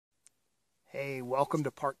Hey, welcome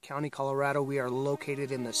to Park County, Colorado. We are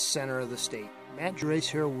located in the center of the state. Matt Gerace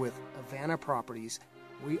here with Avannah Properties.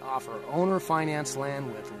 We offer owner finance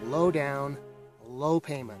land with low down, low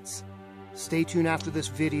payments. Stay tuned after this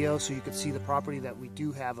video so you can see the property that we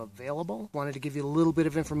do have available. Wanted to give you a little bit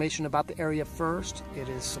of information about the area first. It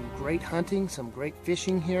is some great hunting, some great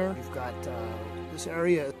fishing here. We've got this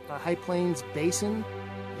area, a High Plains Basin.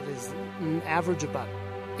 It is an average about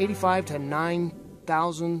 85 to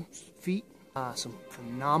 9,000 feet. Some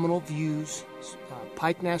phenomenal views.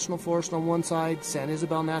 Pike National Forest on one side, San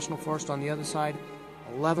Isabel National Forest on the other side.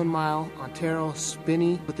 11-mile Ontario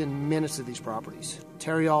Spinney within minutes of these properties.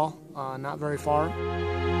 Terriol, not very far.